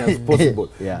of money as possible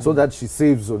so that she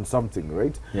saves on something,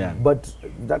 right? But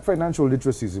that financial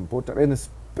literacy is important, and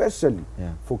especially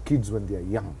for kids when they are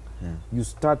young. You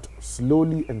start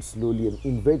slowly and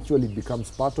eventually it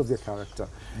becomes part of their character.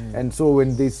 And so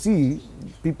when they see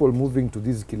people moving to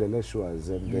these Kileleshwas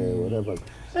and whatever,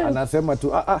 anasema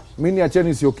tu, mini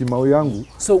acheni sio kimau yangu.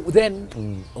 So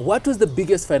then, what was the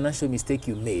biggest financial mistake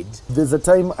you made? There's a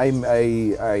time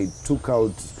I took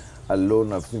out a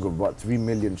loan, I think of about 3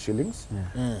 million shillings.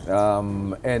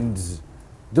 And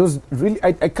those really,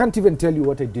 I can't even tell you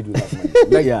what I did with that money.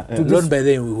 Like, to loan by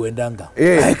then we were Ndanga.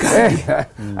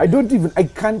 I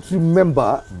can't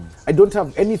remember I don't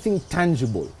have anything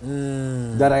tangible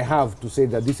that I have to say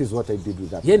that this is what I did with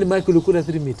that. Yeah, the Michael Lukuna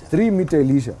 3 meter. 3 meter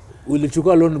Elisha. Will you took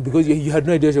alone because you had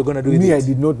no idea what you're gonna do with Me, it? I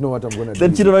did not know what I'm gonna do.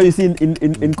 Then Chito, now you see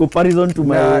in comparison to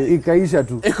Ikaisha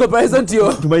too. In comparison to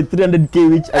your to my 300k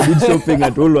which I did shopping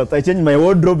at Woolworths, I changed my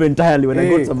wardrobe entirely when I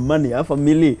got some money, a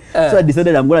family. So I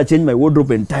decided I'm gonna change my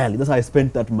wardrobe entirely. That's how I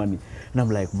spent that money. And I'm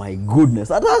like, my goodness,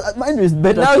 mine is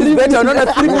better. now it's better, not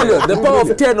at 3 million. The power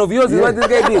of 10 of yours is what this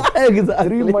guy did. Exactly.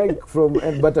 3 mic from,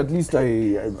 but at least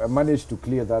I managed to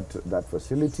clear that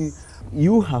facility.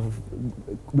 You have,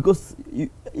 because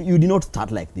you did not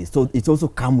start like this, so it's also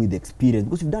come with experience,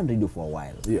 because you've done radio for a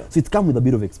while. Yeah. So it's come with a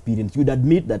bit of experience. You'd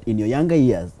admit that in your younger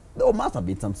years, there must have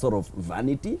been some sort of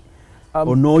vanity.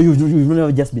 Or no, you've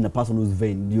never just been a person who's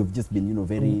vain. You've just been,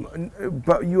 very...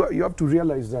 But you have to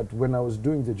realize that when I was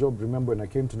doing the job, remember when I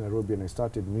came to Nairobi and I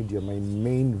started media, my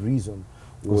main reason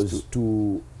was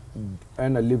to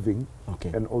earn a living,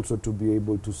 and also to be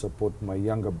able to support my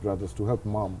younger brothers, to help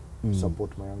mom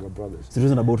support my younger brothers. So it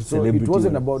wasn't about celebrity. It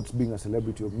wasn't about being a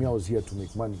celebrity. Me, I was here to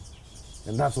make money,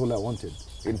 and that's all I wanted.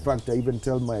 In fact, I even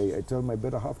tell my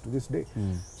better half to this day,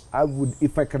 I would,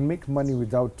 if I can make money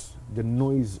without the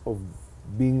noise of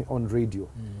being on radio,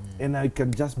 and I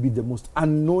can just be the most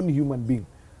unknown human being,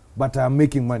 but I'm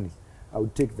making money, I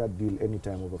would take that deal any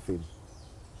time over fame,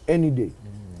 any day,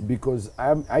 because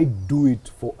I do it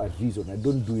for a reason. I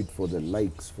don't do it for the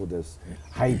likes, for the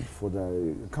hype, for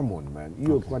the, come on man,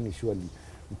 surely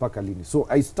mpaka lini. So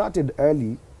I started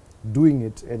early doing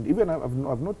it, and even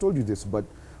I've not told you this, but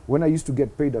when I used to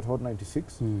get paid at Hot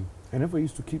 96, I never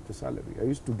used to keep the salary. I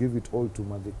used to give it all to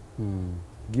Mother.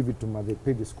 Give it to Mother,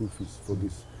 pay the school fees for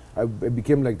this. I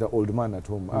became like the old man at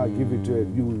home. Give it,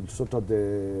 you sort out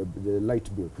the light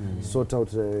bill, sort out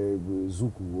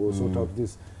Zuku, or sort out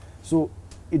this. So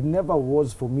it never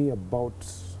was for me about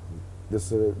this.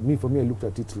 For me, I looked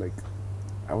at it like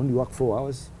I only work 4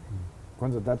 hours.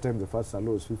 Because at that time, the first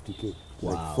salary was 50k.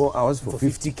 Wow. Like 4 hours for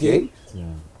 50k? Yeah.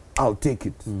 I'll take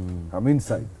it. I'm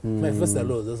inside. My first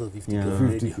salary was also 50k Yeah. on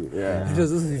radio. 50k, yeah. It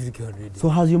was also 50k on radio. So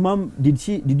has your mom, did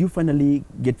you finally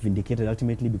get vindicated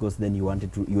ultimately, because then you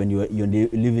wanted to, when you're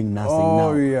living nursing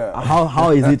now? Yeah.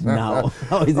 How is it now?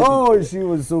 How is it? Oh, she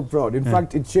was so proud. In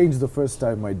fact, it changed the first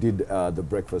time I did the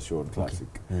breakfast show on Classic.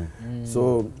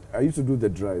 So I used to do the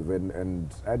drive,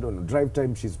 and I don't know, drive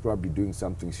time, she's probably doing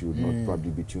something she would not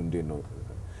probably be tuned in.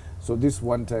 So this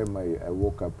one time I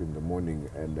woke up in the morning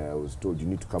and I was told, you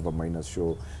need to cover Mina's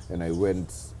show. And I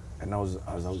went, and as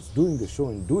I was doing the show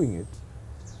and doing it,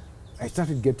 I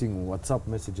started getting WhatsApp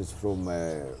messages from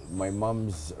my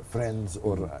mom's friends,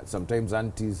 or sometimes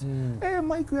aunties. Hey,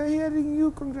 Mike, we are hearing you.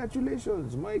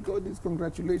 Congratulations. Mike, all these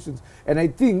congratulations. And I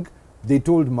think they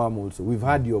told mom also, we've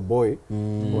had your boy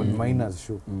on Mina's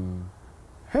show.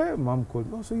 Hey, mom called,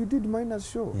 oh, so you did Mina's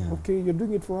show. Yeah. Okay, you're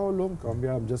doing it for how long?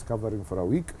 I'm just covering for a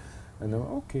week. And I'm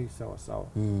okay, sawa.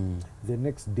 The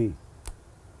next day,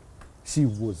 she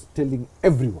was telling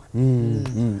everyone,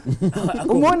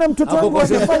 umeona mtoto wangu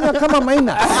anafanya kama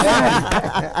Maina.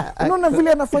 Unaona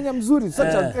vile anafanya mzuri.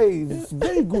 Such a, hey, it's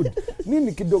very good.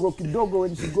 Nini kidogo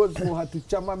when she goes for her to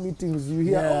chama meetings, you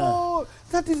hear, oh,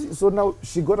 that is. So now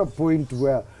she got a point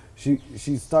where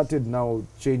she started now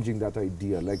changing that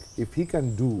idea. Like, if he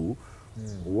can do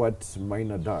what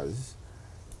Maina does,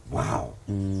 wow.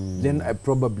 Then I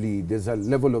probably, there's a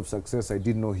level of success I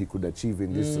didn't know he could achieve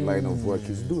in this line of work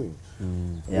he's doing.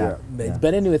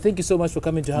 But anyway, thank you so much for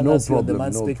coming to hang us here on the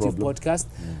Manspeqtive podcast.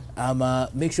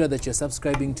 Make sure that you're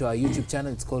subscribing to our YouTube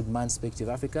channel. It's called Manspeqtive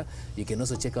Africa. You can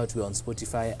also check out, we're on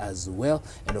Spotify as well.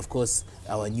 And of course,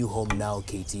 our new home now,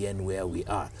 KTN, where we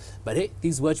are. But hey,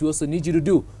 this is what we also need you to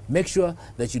do. Make sure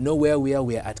that you know where we are.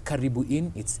 We are at Karibu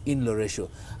Inn. It's in Loresho.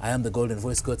 I am the Golden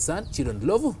Voice God's son, Chito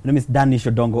Ndlovu. My name is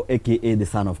Dannish Odongo, aka the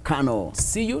son of Kano.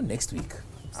 See you next week.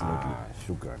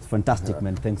 Shukran. It's fantastic,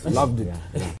 man. Thanks. Loved it.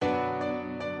 Yeah.